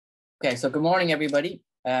Okay, so good morning, everybody.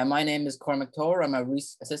 My name is Cormac Toher. I'm a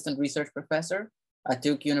assistant research professor at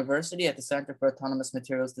Duke University at the Center for Autonomous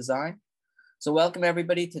Materials Design. So welcome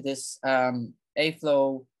everybody to this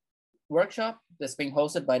AFLOW workshop that's being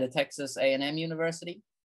hosted by the Texas A&M University.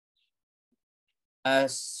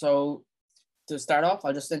 So to start off,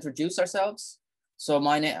 I'll just introduce ourselves. So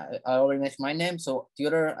my name, I already mentioned my name. So the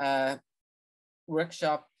other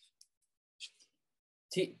workshop,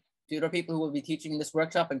 the other people who will be teaching in this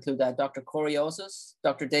workshop include Dr. Corey Oses,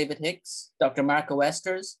 Dr. David Hicks, Dr. Marco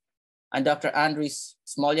Westers, and Dr. Andris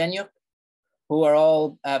Smoljanjuk, who are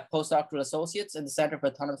all postdoctoral associates in the Center for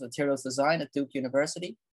Autonomous Materials Design at Duke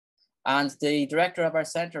University. And the director of our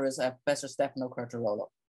center is Professor Stefano Curtarolo.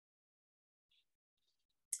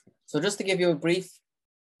 So just to give you a brief,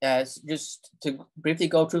 just to briefly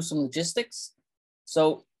go through some logistics.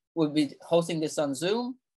 So we'll be hosting this on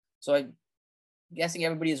Zoom. So I'm guessing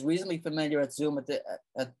everybody is reasonably familiar at Zoom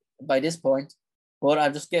by this point, but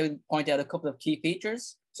I'll just point out a couple of key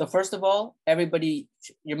features. So first of all, everybody,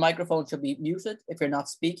 your microphone should be muted if you're not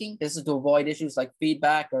speaking. This is to avoid issues like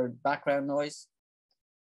feedback or background noise.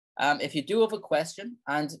 If you do have a question,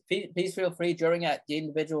 and please feel free during the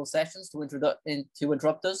individual sessions to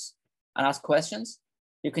interrupt us and ask questions.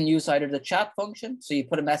 You can use either the chat function, so you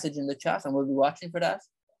put a message in the chat and we'll be watching for that,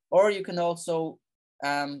 or you can also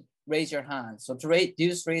raise your hand. So to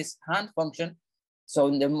use raise hand function, so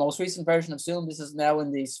in the most recent version of Zoom, this is now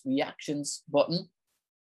in this reactions button.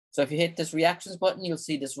 So if you hit this reactions button, you'll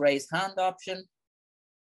see this raise hand option.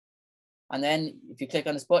 And then if you click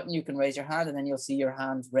on this button, you can raise your hand and then you'll see your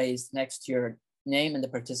hand raised next to your name in the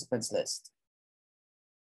participants list.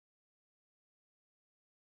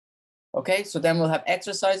 Okay, so then we'll have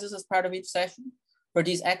exercises as part of each session. For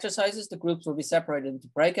these exercises, the groups will be separated into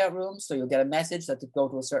breakout rooms. So you'll get a message that to go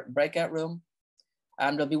to a certain breakout room.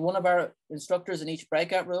 And there'll be one of our instructors in each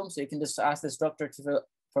breakout room. So you can just ask the instructor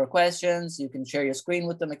for questions. You can share your screen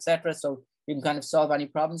with them, etc. So you can kind of solve any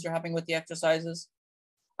problems you're having with the exercises.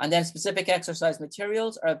 And then specific exercise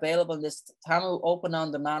materials are available in this TAMU open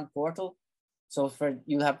on demand portal. So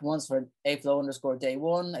you have ones for AFLOW _ day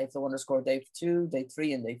 1, AFLOW _ day 2, day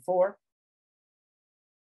 3, and day 4.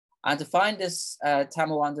 And to find this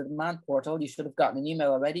TAMU on demand portal, you should have gotten an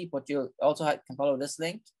email already, but you also can follow this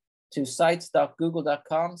link to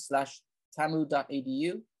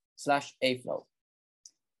sites.google.com/tamu.edu/AFLOW.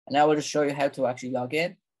 And now we'll just show you how to actually log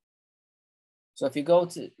in. So if you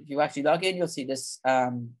actually log in, you'll see this,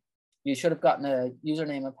 you should have gotten a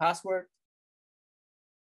username and password.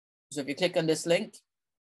 So if you click on this link,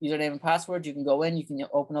 username and password, you can go in, you can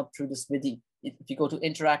open up through this Vidi. If you go to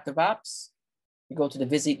interactive apps, you go to the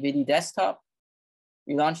Vidi desktop,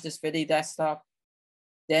 you launch this Vidi desktop,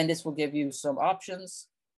 then this will give you some options.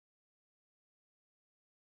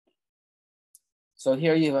 So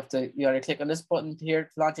here you either click on this button here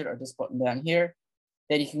to launch it or this button down here.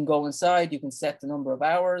 Then you can go inside, you can set the number of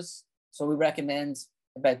hours. So we recommend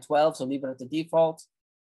about 12, so leave it at the default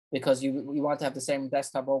because you want to have the same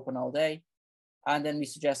desktop open all day. And then we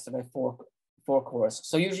suggest about four cores.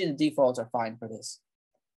 So usually the defaults are fine for this.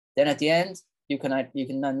 Then at the end, you can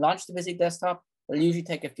then launch the Vidi desktop. It'll usually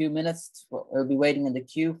take a few minutes. It'll be waiting in the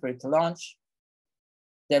queue for it to launch.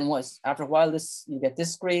 Then after a while, you get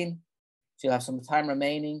this screen. So you'll have some time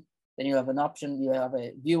remaining. Then you have an option, you have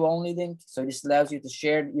a view only link. So this allows you to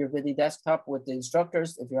share your Vidi desktop with the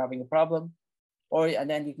instructors if you're having a problem. And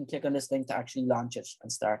then you can click on this link to actually launch it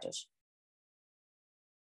and start it.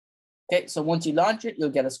 Okay, so once you launch it, you'll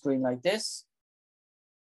get a screen like this.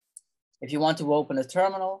 If you want to open a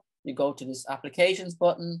terminal, you go to this applications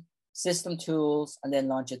button, system tools, and then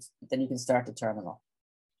launch it. Then you can start the terminal.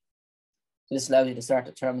 So this allows you to start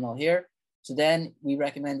the terminal here. So then we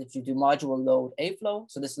recommend that you do module load AFLOW.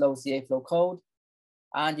 So this loads the AFLOW code.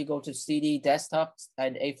 And you go to CD desktop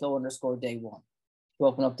and AFLOW _ day 1 to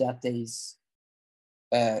open up that day's,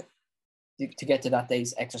 to get to that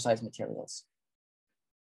day's exercise materials.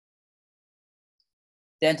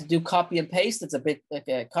 Then to do copy and paste, it's a bit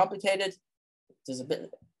complicated. It's a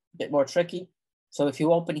bit more tricky. So if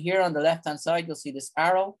you open here on the left-hand side, you'll see this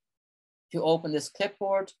arrow. If you open this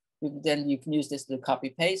clipboard, then you can use this to copy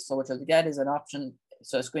paste. So what you'll get is an option,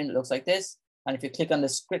 so a screen that looks like this. And if you click on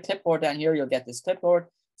this clipboard down here, you'll get this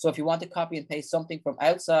clipboard. So if you want to copy and paste something from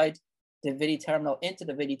outside the Vidi terminal into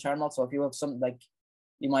the Vidi terminal, so if you have something like,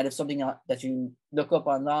 you might have something that you look up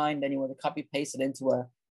online, then you want to copy paste it into a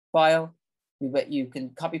file, you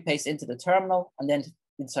can copy paste into the terminal and then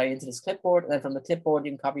into this clipboard. And then from the clipboard,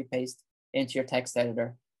 you can copy paste into your text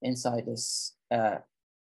editor inside this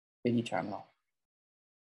Vidi terminal.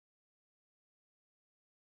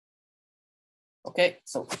 Okay,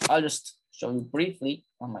 so I'll just show you briefly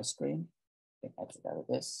on my screen. I think I took out of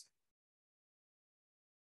this.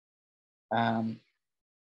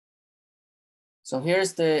 So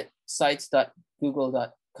here's the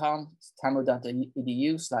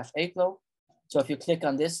sites.google.com/tamru.edu/AFLOW. So if you click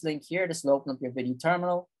on this link here, this will open up your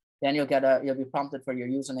Vidiportal. Then you'll be prompted for your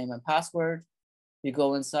username and password. You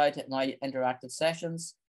go inside to my interactive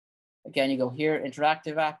sessions. Again, you go here,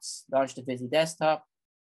 interactive apps, launch the Vidi desktop.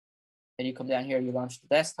 Then you come down here, you launch the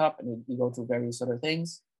desktop, and you go through various other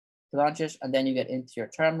things to launch it. And then you get into your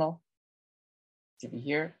terminal. It should be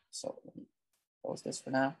here. So let me close this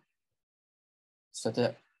for now. So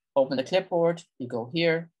to open the clipboard, you go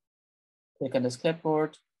here, click on this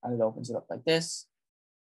clipboard, and it opens it up like this.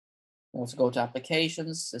 You also go to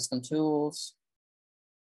applications, system tools.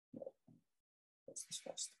 What's this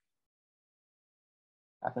first?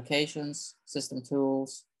 Applications, system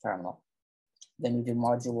tools, terminal. Then you do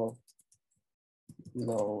module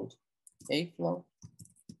load AFLOW.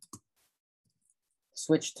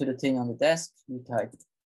 Switch to the thing on the desk. You type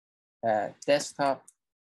desktop.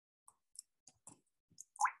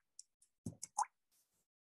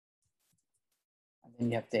 And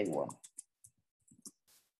then you have day one.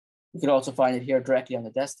 You can also find it here directly on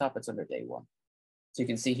the desktop. It's under day one. So you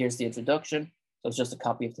can see here's the introduction. So it's just a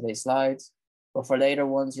copy of today's slides. But for later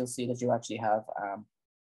ones, you'll see that you actually have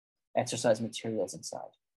exercise materials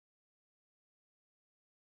inside.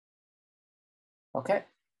 Okay,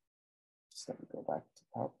 just let me go back to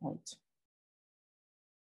PowerPoint.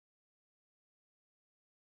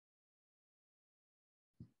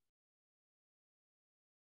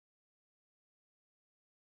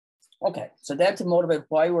 Okay, so then to motivate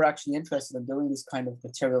why we're actually interested in doing this kind of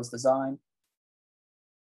materials design.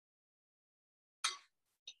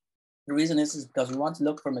 The reason is because we want to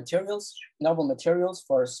look for materials, novel materials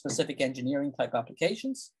for specific engineering type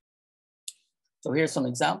applications. So here's some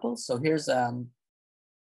examples. So here's one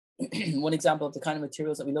example of the kind of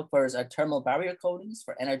materials that we look for is our thermal barrier coatings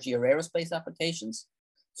for energy or aerospace applications.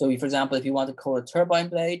 So for example, if you want to coat a turbine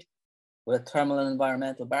blade with a thermal and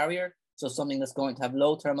environmental barrier, so something that's going to have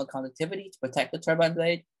low thermal conductivity to protect the turbine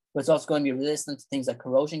blade, but it's also going to be resistant to things like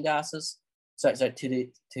corrosion gases,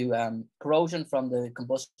 corrosion from the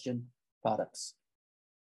combustion products,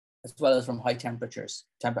 as well as from high temperatures,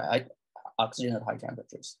 oxygen at high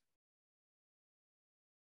temperatures.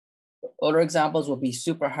 Other examples would be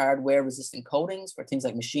super hard wear resistant coatings for things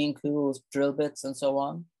like machine tools, drill bits, and so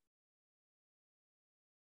on.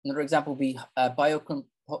 Another example would be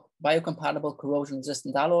biocompatible corrosion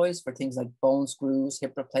resistant alloys for things like bone screws,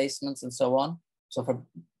 hip replacements, and so on. So for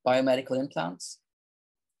biomedical implants.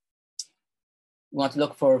 We want to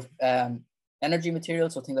look for energy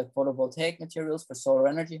materials, so things like photovoltaic materials for solar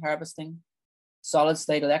energy harvesting, solid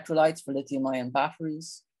state electrolytes for lithium ion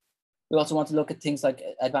batteries. We also want to look at things like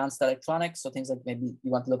advanced electronics. So things like maybe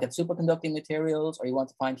you want to look at superconducting materials, or you want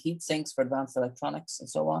to find heat sinks for advanced electronics and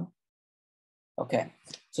so on. Okay,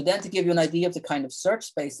 so then to give you an idea of the kind of search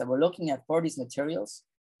space that we're looking at for these materials.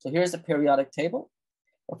 So here's the periodic table.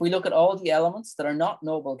 If we look at all the elements that are not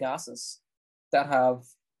noble gases that have,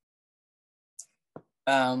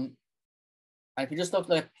 and if you just look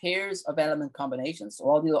at pairs of element combinations, so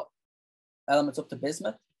all the elements up to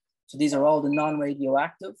bismuth. So these are all the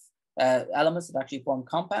non-radioactive elements that actually form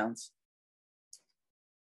compounds.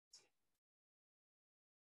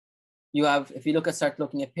 You have, if you start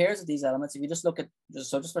looking at pairs of these elements, if you just look at,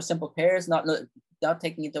 just for simple pairs, not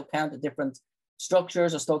taking into account the different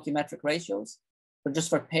structures or stoichiometric ratios, but just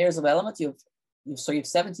for pairs of elements, you have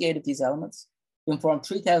 78 of these elements. You can form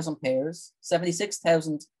 3,000 pairs,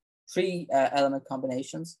 76,000 3-element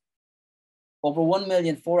combinations, over 1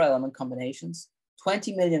 million 4-element combinations,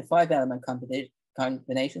 20 million 5-element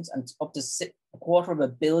combinations, and up to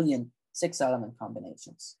 250 million 6-element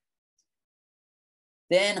combinations.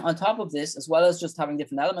 Then on top of this, as well as just having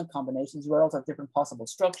different element combinations, we also have different possible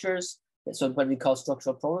structures. So what we call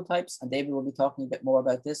structural prototypes, and David will be talking a bit more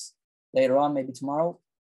about this later on, maybe tomorrow.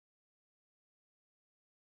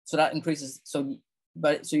 So that increases, so you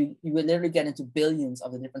will literally get into billions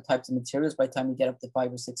of the different types of materials by the time you get up to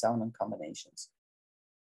 5 or 6 element combinations.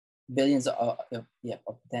 Billions of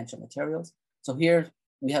potential materials. So here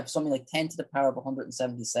we have something like 10 to the power of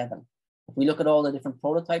 177. If we look at all the different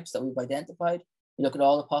prototypes that we've identified, you look at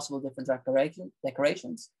all the possible different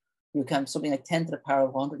decorations, you can have something like 10 to the power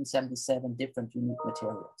of 177 different unique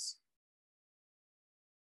materials.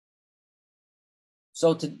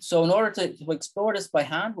 So in order to explore this by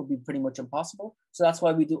hand would be pretty much impossible. So that's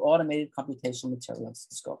why we do automated computational materials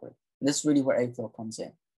discovery. And this is really where AFLOW comes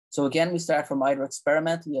in. So again, we start from either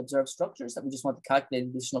experimentally observed structures that we just want to calculate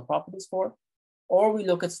additional properties for, or we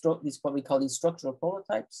look at these, what we call these structural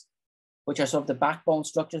prototypes. which are sort of the backbone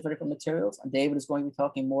structures for different materials. And David is going to be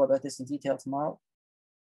talking more about this in detail tomorrow.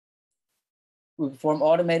 We perform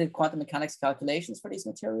automated quantum mechanics calculations for these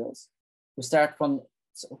materials. We start from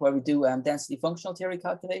where we do density functional theory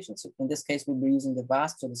calculations. So in this case, we'll be using the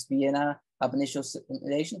VAST, so the Vienna ab initio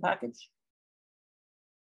simulation package.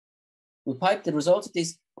 We pipe the results of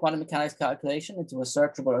these quantum mechanics calculation into a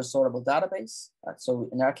searchable or sortable database. So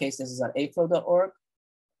in our case, this is at aflow.org.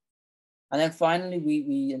 And then finally,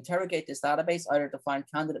 we interrogate this database either to find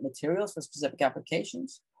candidate materials for specific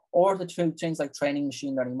applications or to do things like training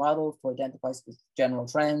machine learning models to identify general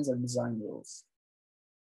trends and design rules.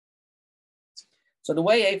 So the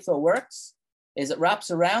way AFLOW works is it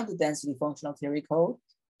wraps around the density functional theory code.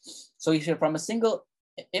 So you should from a single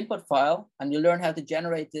input file, and you'll learn how to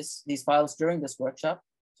generate these files during this workshop.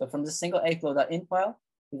 So from the single aflow.in file,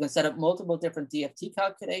 you can set up multiple different DFT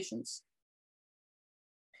calculations.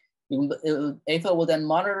 AFLOW will then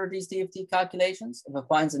monitor these DFT calculations. If it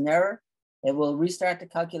finds an error, it will restart the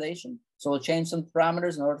calculation. So we'll change some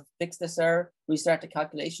parameters in order to fix this error, restart the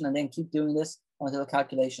calculation, and then keep doing this until the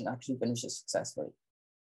calculation actually finishes successfully.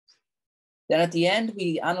 Then at the end,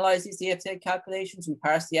 we analyze these DFT calculations, we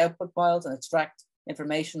parse the output files and extract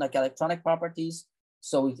information like electronic properties.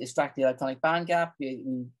 So we extract the electronic band gap, we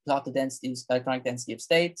plot the densities, electronic density of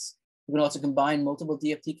states. We can also combine multiple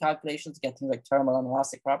DFT calculations to get things like thermal and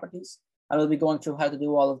elastic properties. And we'll be going through how to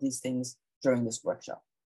do all of these things during this workshop.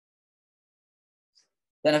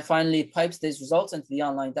 Then it finally pipes these results into the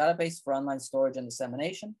online database for online storage and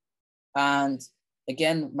dissemination. And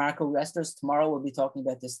again, Marco Resters tomorrow will be talking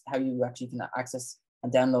about this, how you actually can access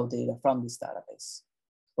and download data from this database,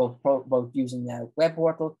 both using the web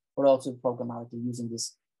portal, but also programmatically using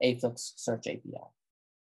this AFLOW search API.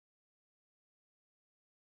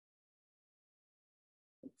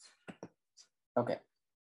 Okay,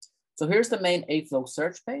 so here's the main AFLOW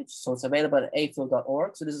search page. So it's available at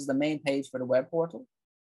aflow.org. So this is the main page for the web portal.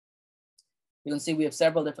 You can see we have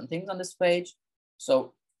several different things on this page.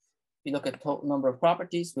 So if you look at total number of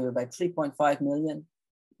properties, we have about 3.5 million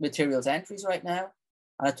materials entries right now,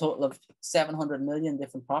 and a total of 700 million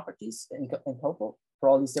different properties in total for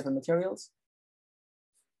all these different materials.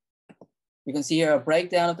 You can see here a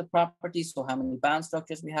breakdown of the properties, so how many band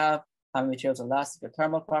structures we have, how many materials are elastic or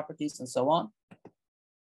thermal properties, and so on.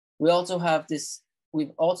 We also have this,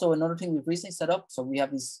 another thing we've recently set up, so we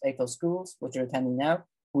have these AFLOW schools, which you're attending now.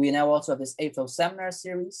 We now also have this AFLOW seminar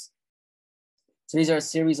series. So these are a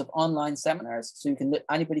series of online seminars, so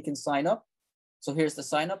anybody can sign up. So here's the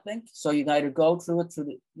sign up link. So you can either go through it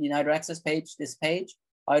through you can either access this page,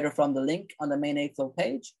 either from the link on the main AFLOW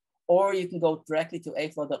page, or you can go directly to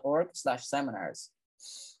aflow.org/seminars.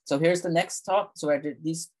 So here's the next talk. So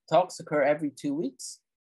these talks occur every 2 weeks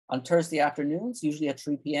on Thursday afternoons, usually at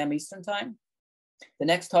 3 p.m. Eastern time. The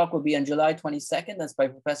next talk will be on July 22nd. That's by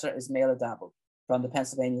Professor Ismail Adabel from the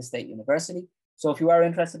Pennsylvania State University. So if you are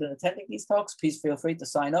interested in attending these talks, please feel free to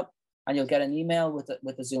sign up and you'll get an email with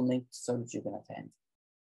the Zoom link so that you can attend.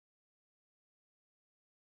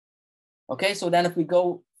 Okay, so then if we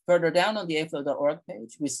go further down on the aflow.org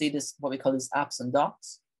page, we see this, what we call these apps and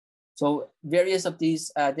docs. So various of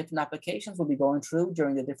these different applications we'll be going through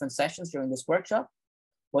during the different sessions during this workshop.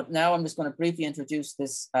 But now I'm just going to briefly introduce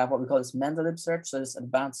this, what we call this Mendelib search, so this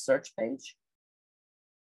advanced search page.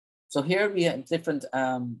 So here we have different,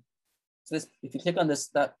 if you click on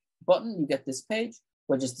that button, you get this page,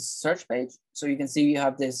 which is the search page. So you can see you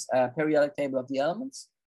have this periodic table of the elements.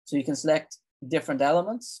 So you can select different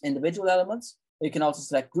elements, individual elements. You can also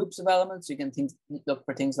select groups of elements. You can look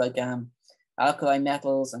for things like alkali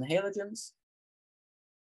metals and halogens.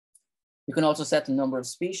 You can also set the number of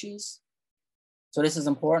species. So this is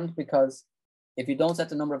important because if you don't set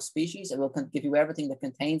the number of species, it will give you everything that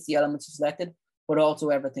contains the elements you selected, but also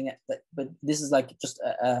everything but this is like just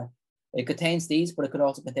it contains these, but it could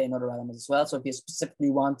also contain other elements as well. So if you specifically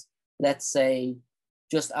want, let's say,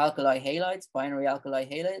 just alkali halides, binary alkali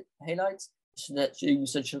halides, you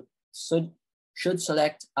should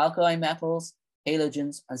select alkali metals,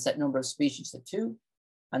 halogens, and set number of species to 2.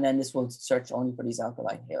 And then this will search only for these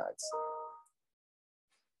alkali halides.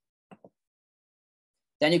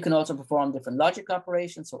 Then you can also perform different logic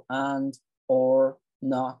operations, so and, or,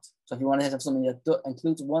 not. So if you want to have something that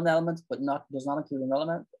includes one element, but does not include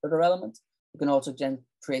another element, you can also then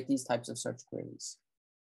create these types of search queries.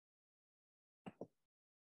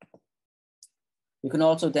 You can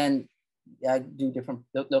also then do different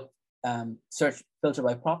search filter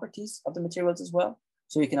by properties of the materials as well.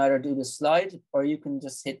 So you can either do this slide, or you can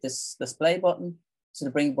just hit this display button so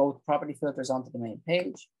to bring both property filters onto the main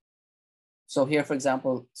page. So here, for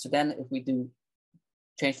example, so then if we do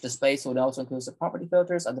change the space so it also includes the property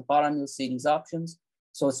filters. At the bottom, you'll see these options.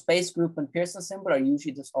 So space group and Pearson symbol are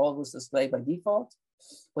usually just always displayed by default,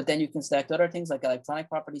 but then you can select other things like electronic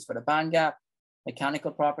properties for the band gap,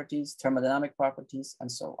 mechanical properties, thermodynamic properties,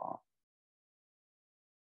 and so on.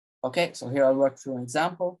 Okay, so here I'll work through an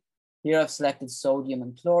example. Here I've selected sodium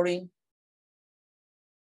and chlorine.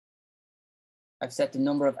 I've set the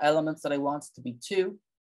number of elements that I want to be 2.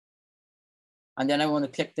 And then I want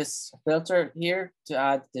to click this filter here to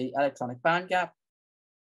add the electronic band gap.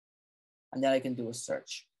 And then I can do a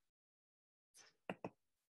search.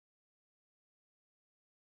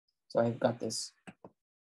 So I've got this.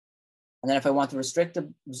 And then if I want to restrict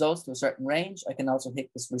the results to a certain range, I can also hit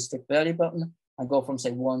this restrict value button and go from say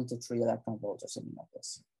 1 to 3 electron volts or something like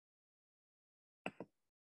this.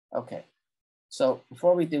 Okay, so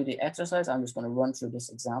before we do the exercise, I'm just going to run through this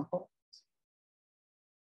example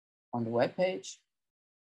on the web page.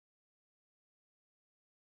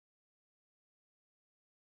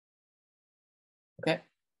 Okay.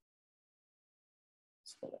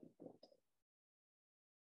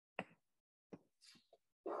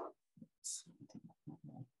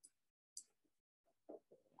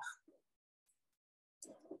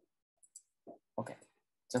 Okay,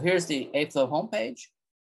 so here's the AFLOW homepage.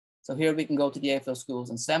 So here we can go to the AFLOW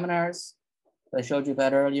schools and seminars that I showed you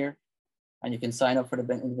about earlier, and you can sign up for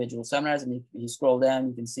the individual seminars. And if you scroll down,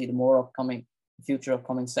 you can see the more future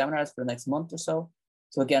upcoming seminars for the next month or so.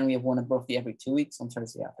 So again, we have one roughly every 2 weeks on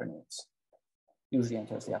Thursday afternoons, usually on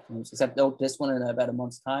Thursday afternoons, except though this one in about a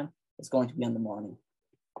month's time, it's going to be in the morning.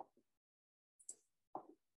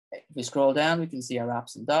 If we scroll down, we can see our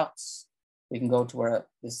apps and docs. We can go to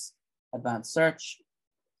this advanced search,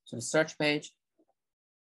 so the search page.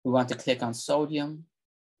 We want to click on sodium,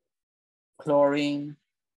 chlorine,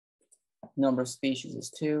 number of species is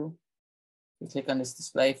 2. We click on this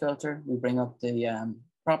display filter. We bring up the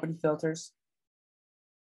property filters,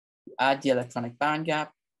 add the electronic band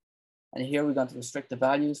gap. And here we're going to restrict the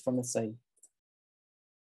values from, let's say,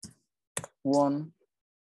 1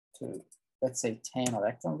 to, let's say, 10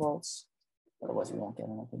 electron volts. Otherwise we won't get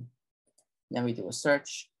anything. Then we do a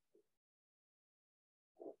search.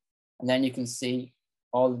 And then you can see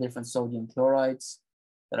all the different sodium chlorides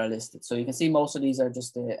that are listed. So you can see most of these are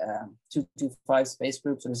just the 225 space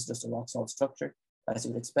group. So this is just a rock salt structure, as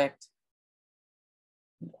you would expect.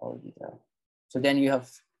 So then you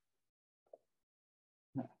have,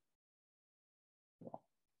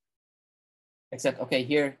 except, okay,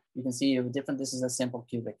 here you can see you have a different, this is a simple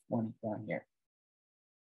cubic one down here.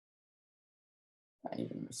 And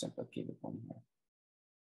even a simple cubic one here.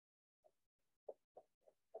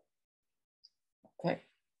 Okay.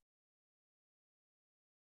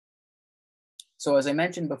 So as I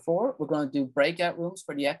mentioned before, we're going to do breakout rooms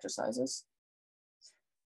for the exercises.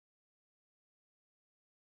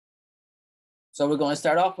 So we're going to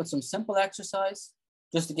start off with some simple exercise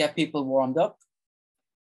just to get people warmed up.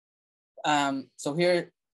 So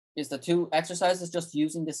here is the 2 exercises just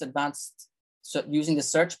using this using the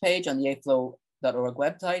search page on the aflow.org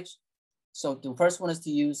website. So the first one is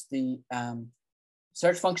to use the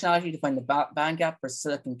search functionality to find the band gap for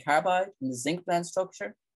silicon carbide in the zinc blende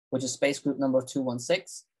structure, which is space group number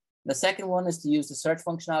 216. The second one is to use the search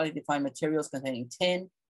functionality to find materials containing tin,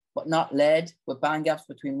 but not lead, with band gaps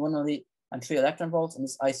between 1 and 3 electron volts in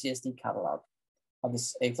this ICSD catalog of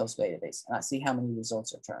this AFLOW database. And I see how many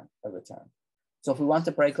results are returned. So if we want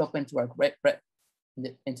to break up into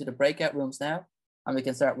the breakout rooms now, and we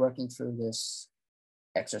can start working through this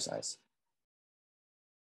exercise.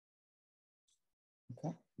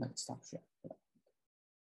 Okay, let's stop share.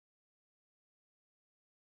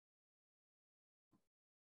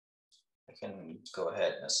 I can go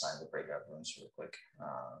ahead and assign the breakout rooms real quick.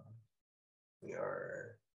 We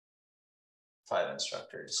are 5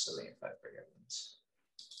 instructors, so we have 5 breakout rooms.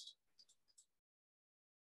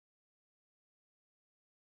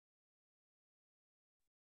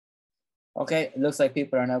 Okay, it looks like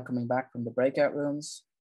people are now coming back from the breakout rooms.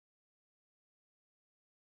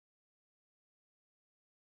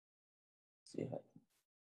 See how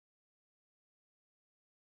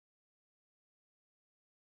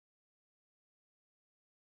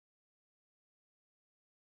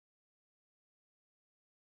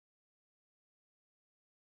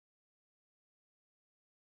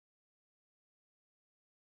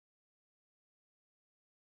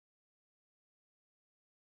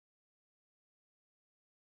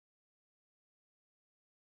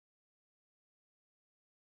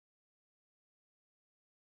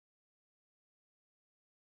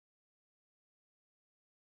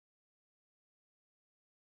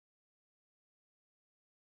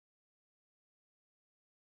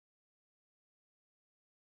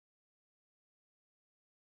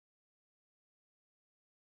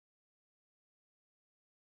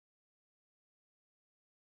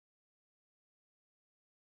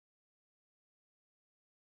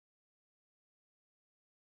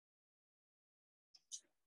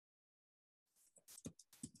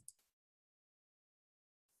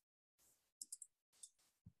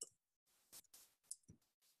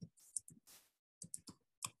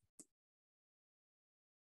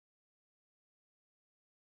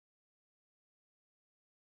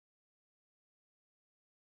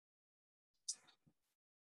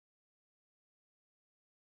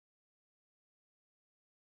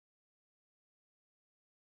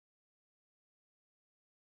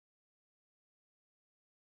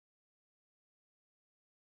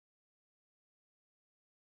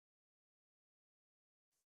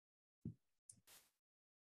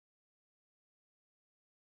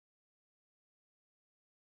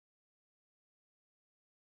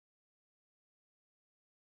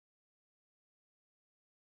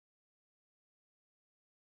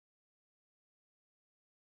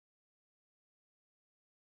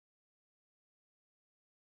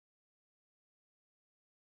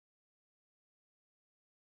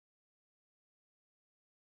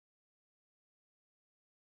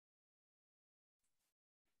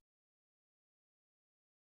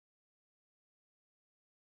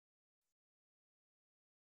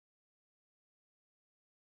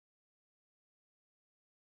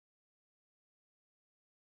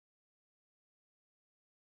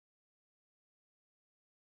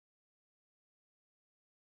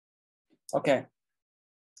Okay.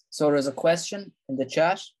 So there's a question in the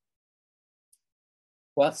chat.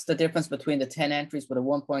 What's the difference between the 10 entries with a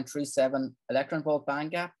 1.37 electron volt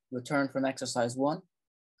band gap returned from exercise 1?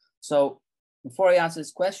 So before I answer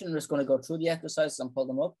this question, I'm just going to go through the exercises and pull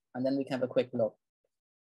them up, and then we can have a quick look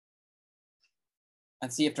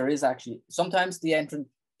and see if there is actually, sometimes the entrant,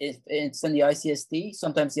 if it's in the ICSD,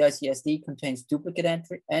 sometimes the ICSD contains duplicate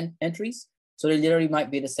entries. So they literally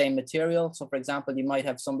might be the same material. So for example, you might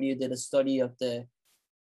have somebody who did a study of the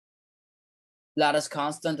lattice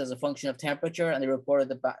constant as a function of temperature, and they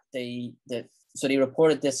reported so they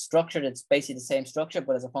reported this structure that's basically the same structure,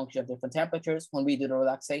 but as a function of different temperatures. When we do the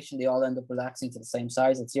relaxation, they all end up relaxing to the same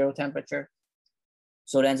size at 0 temperature.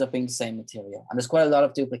 So it ends up being the same material. And there's quite a lot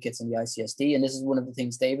of duplicates in the ICSD. And this is one of the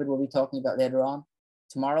things David will be talking about later on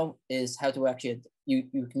tomorrow, is how to actually, you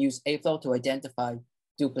can use AFLOW to identify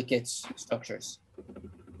duplicate structures.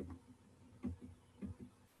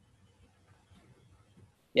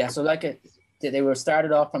 Yeah, so they were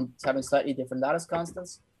started off from having slightly different lattice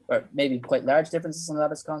constants, or maybe quite large differences in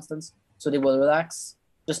lattice constants. So they will relax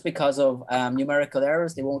just because of numerical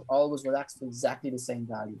errors. They won't always relax to exactly the same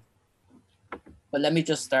value. But let me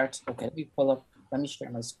just start. Okay, let me share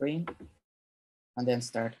my screen and then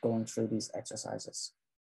start going through these exercises.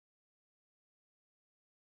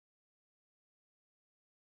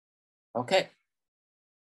 Okay.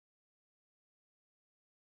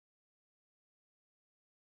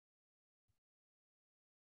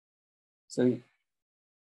 So,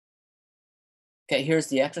 okay, here's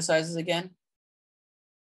the exercises again.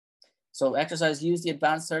 So exercise, use the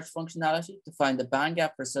advanced search functionality to find the band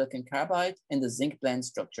gap for silicon carbide in the zinc blend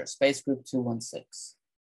structure, space group 216.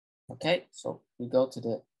 Okay, so we go to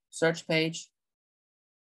the search page.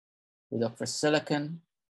 We look for silicon.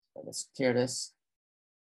 So let's clear this.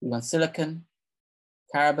 We want silicon,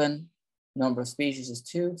 carbon, number of species is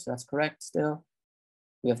 2, so that's correct still.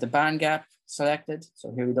 We have the band gap selected.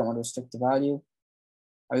 So here we don't want to restrict the value,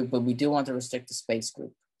 but we do want to restrict the space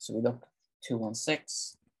group. So we look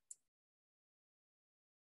 216.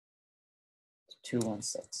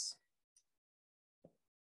 216.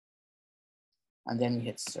 And then we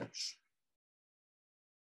hit search.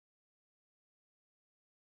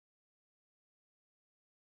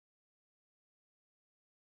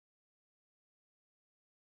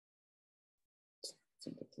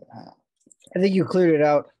 I think you cleared it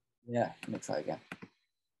out. Yeah, let me try again.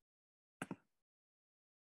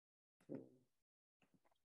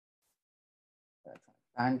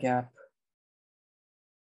 Band gap,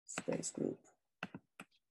 space group.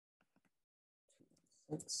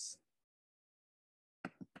 6.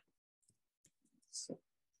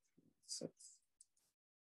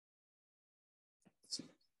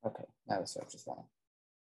 Okay, now the search is done.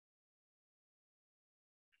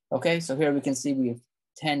 Okay, so here we can see we have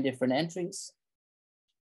 10 different entries,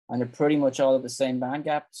 and they're pretty much all of the same band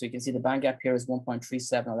gap. So you can see the band gap here is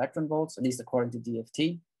 1.37 electron volts, at least according to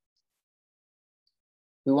DFT.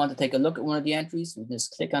 We want to take a look at one of the entries. We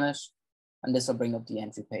just click on it, and this will bring up the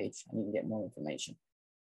entry page, and you can get more information.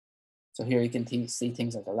 So here you can see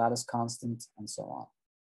things like the lattice constant and so on.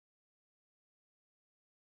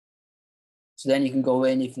 So then you can go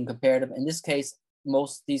in, you can compare them. In this case,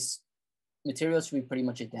 most these materials should be pretty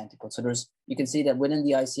much identical. So you can see that within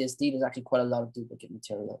the ICSD, there's actually quite a lot of duplicate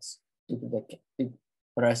materials, but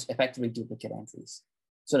are effectively duplicate entries.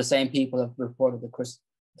 So the same people have reported the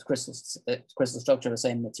crystal structure of the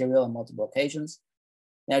same material on multiple occasions.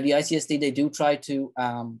 Now the ICSD, they do try to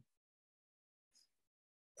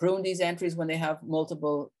prune these entries when they have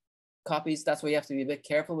multiple copies. That's why you have to be a bit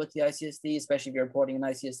careful with the ICSD, especially if you're reporting an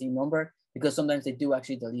ICSD number, because sometimes they do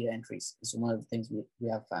actually delete entries. This is one of the things we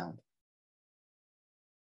have found.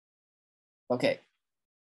 Okay,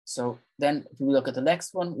 so then if we look at the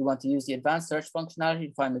next one, we want to use the advanced search functionality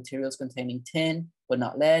to find materials containing tin, but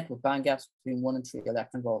not lead, with band gaps between 1 and 3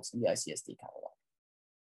 electron volts in the ICSD catalog,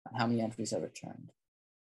 and how many entries are returned.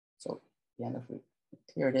 So again, if we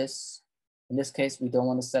clear this, in this case, we don't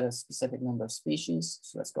want to set a specific number of species.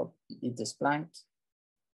 So let's go leave this blank.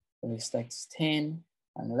 Then we select tin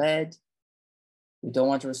and lead. We don't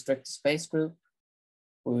want to restrict the space group,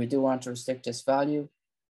 but we do want to restrict this value,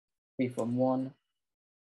 be from 1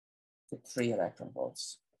 to 3 electron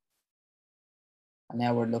volts. And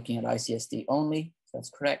now we're looking at ICSD only, so that's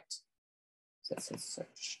correct. So let's hit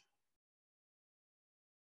search.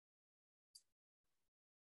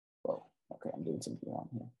 Whoa, okay, I'm doing something wrong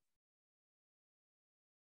here.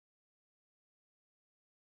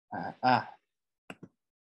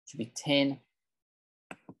 Should be tin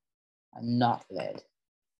and not lead.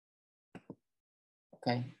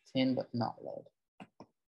 Okay, tin but not lead.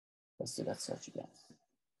 Let's do that search again.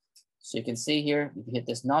 So you can see here, if you hit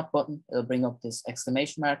this not button, it'll bring up this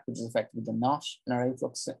exclamation mark, which is effectively the not in our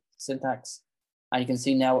AFLOW syntax. And you can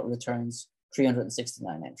see now it returns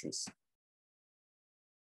 369 entries.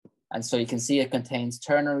 And so you can see it contains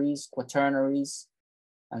ternaries, quaternaries,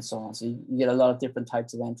 and so on. So you get a lot of different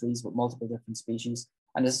types of entries with multiple different species.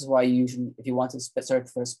 And this is why you usually, if you want to search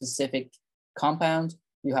for a specific compound,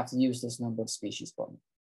 you have to use this number of species button.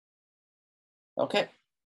 Okay.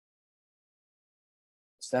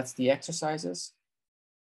 So that's the exercises.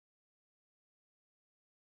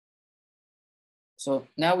 So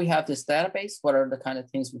now we have this database. What are the kind of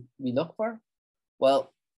things we look for?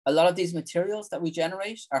 Well, a lot of these materials that we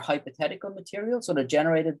generate are hypothetical materials. So they're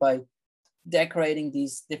generated by decorating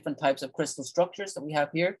these different types of crystal structures that we have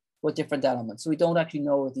here with different elements. So we don't actually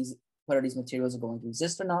know whether these materials are going to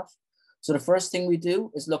exist or not. So the first thing we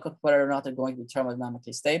do is look at whether or not they're going to be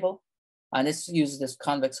thermodynamically stable. And this uses this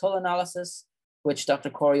convex hull analysis, which Dr.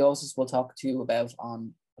 Coriosis will talk to you about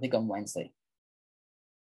on, I think on Wednesday.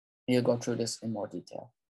 He'll go through this in more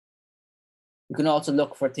detail. You can also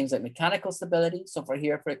look for things like mechanical stability. So for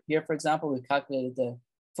here, for example, we calculated the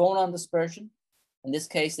phonon dispersion. In this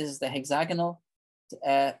case, this is the hexagonal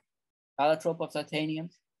allotrope of titanium.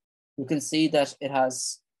 You can see that it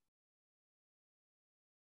has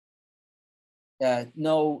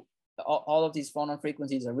all of these phonon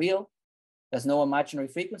frequencies are real. There's no imaginary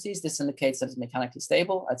frequencies. This indicates that it's mechanically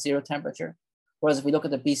stable at 0 temperature. Whereas if we look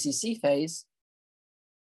at the BCC phase,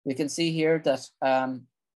 we can see here that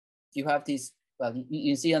you have these, well,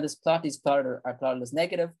 you see on this plot, these are plotted as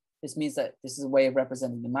negative. This means that this is a way of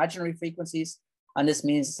representing imaginary frequencies. And this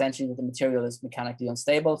means essentially that the material is mechanically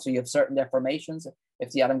unstable. So you have certain deformations. If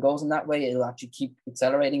the atom goes in that way, it'll actually keep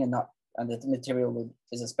accelerating and the material will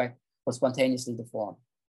spontaneously deform.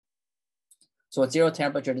 So at 0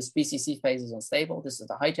 temperature, this BCC phase is unstable. This is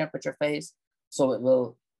the high temperature phase. So it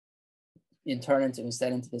will turn into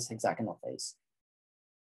this hexagonal phase.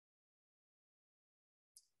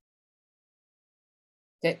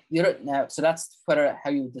 Okay, now, so that's how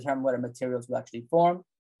you determine whether materials will actually form.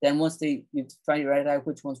 Then once you've figured out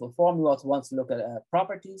which ones will form, you also want to look at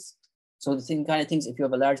properties. So the kind of things, if you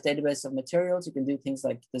have a large database of materials, you can do things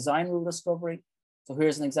like design rule discovery. So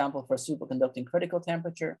here's an example for superconducting critical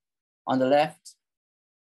temperature. On the left,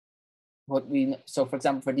 so for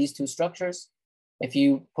example, for these two structures, if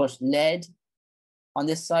you put lead on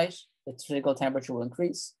this site, the critical temperature will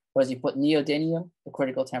increase. Whereas you put neodymium, the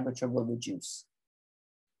critical temperature will reduce.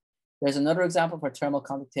 There's another example for thermal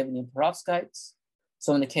conductivity in perovskites.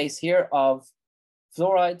 So in the case here of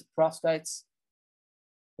fluoride perovskites,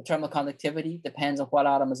 the thermal conductivity depends on what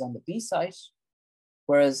atom is on the B site.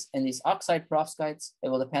 Whereas in these oxide perovskites, it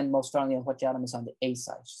will depend most strongly on which atom is on the A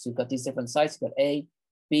site. So you've got these different sites, you've got A,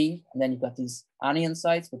 B, and then you've got these anion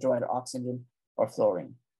sites, which are either oxygen or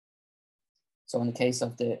fluorine. So in the case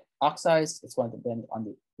of the oxides, it's going to depend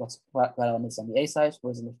on what element is on the A site,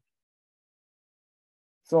 whereas in the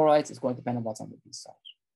fluorides, it's going to depend on what's on the B side.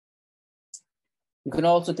 You can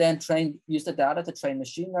also then use the data to train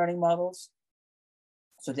machine learning models.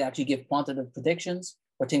 So they actually give quantitative predictions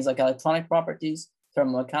for things like electronic properties,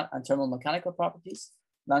 thermal mechanical properties.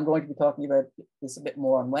 And I'm going to be talking about this a bit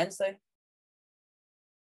more on Wednesday.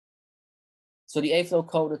 So the AFLOW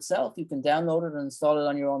code itself, you can download it and install it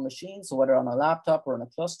on your own machine. So whether on a laptop or on a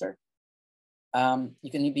cluster,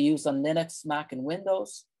 you can be used on Linux, Mac, and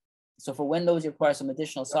Windows. So for Windows, you require some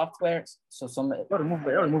additional software. So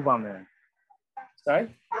Move on, man.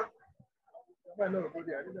 Sorry?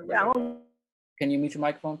 Can you mute your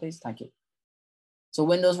microphone, please? Thank you. So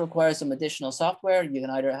Windows requires some additional software. You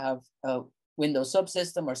can either have a Windows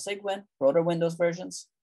subsystem or Cygwin for other Windows versions.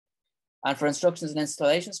 And for instructions and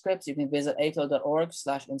installation scripts, you can visit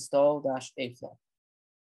aflow.org/install-aflow.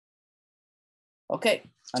 Okay,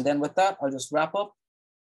 and then with that, I'll just wrap up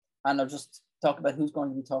and I'll just talk about who's going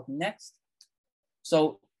to be talking next.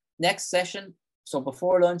 So next session, so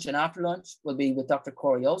before lunch and after lunch, will be with Dr.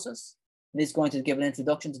 Coriosis. And he's going to give an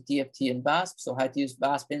introduction to DFT and VASP, so how to use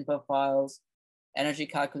VASP input files, energy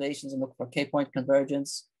calculations and look for K-point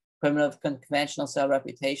convergence, primitive conventional cell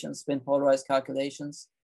reputation, spin polarized calculations,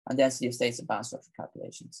 and density of states and band structure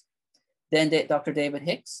calculations. Then Dr. David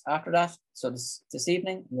Hicks after that. So this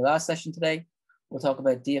evening, in the last session today, we'll talk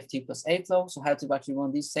about DFT plus AFLOW. So how to actually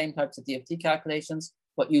run these same types of DFT calculations,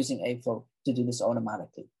 but using AFLOW to do this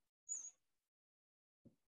automatically.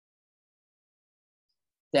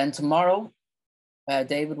 Then tomorrow,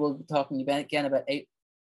 David will be talking again about and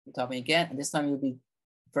this time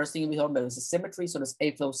first thing you'll be talking about is the symmetry. So this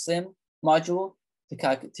AFLOW sim module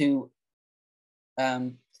to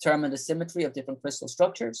determine the symmetry of different crystal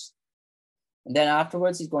structures. And then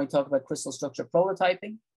afterwards, he's going to talk about crystal structure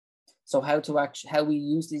prototyping. So how we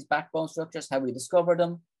use these backbone structures, how we discover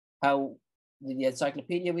them, how the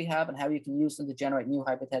encyclopedia we have, and how you can use them to generate new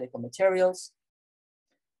hypothetical materials.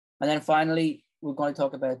 And then finally, we're going to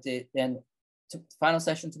talk about the final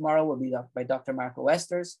session tomorrow will be by Dr. Marco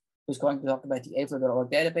Westers, who's going to talk about the AFLOW.org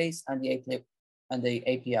database and the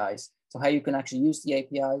APIs. So how you can actually use the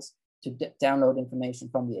APIs to download information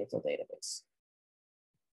from the AFLOW database.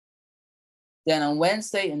 Then on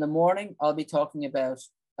Wednesday in the morning, I'll be talking about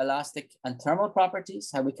elastic and thermal properties,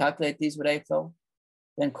 how we calculate these with AFLOW.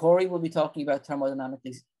 Then Corey will be talking about thermodynamic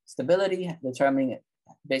stability, determining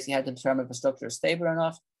basically how to determine if a structure is stable or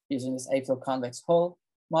not, using this AFLOW convex hull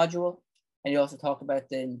module. And you also talk about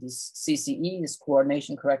this CCE, this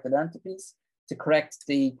coordination corrected entropies, to correct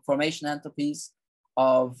the formation entropies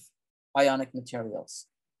of ionic materials.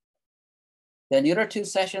 Then the other two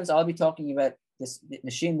sessions, I'll be talking about this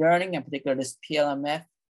machine learning, in particular this PLMF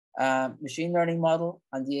machine learning model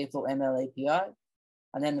and the AFLOW ML API.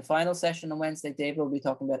 And then the final session on Wednesday, David will be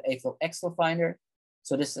talking about AFLOW XFlow Finder.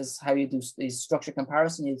 So this is how you do the structure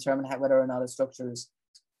comparison. You determine whether or not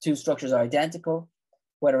two structures are identical,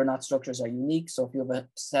 whether or not structures are unique. So if you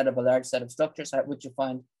have a large set of structures, which you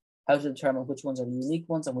find how to determine which ones are the unique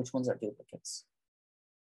ones and which ones are duplicates.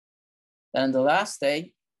 Then on the last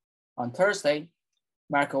day, on Thursday,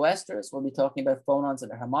 Marco Westers will be talking about phonons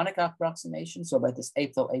and their harmonic approximation, so about this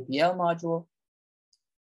AFLOW APL module.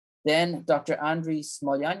 Then Dr. Andriy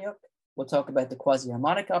Smolyanyuk will talk about the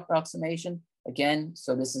quasi-harmonic approximation. Again,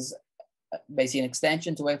 so this is basically an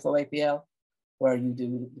extension to AFLOW APL, where you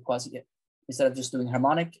do the quasi, instead of just doing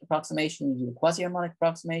harmonic approximation, you do the quasi-harmonic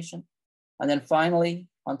approximation. And then finally,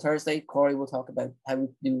 on Thursday, Corey will talk about how we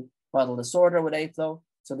do model disorder with AFLOW,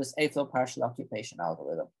 so this AFLOW partial occupation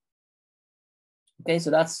algorithm. Okay,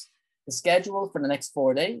 so that's the schedule for the next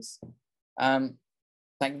 4 days. Thank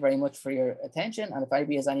you very much for your attention. And if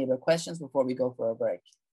anybody has any other questions before we go for a break,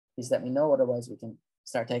 please let me know. Otherwise, we can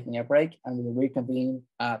start taking our break and we will reconvene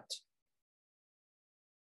at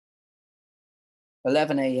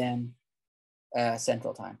 11 a.m.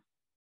 Central Time.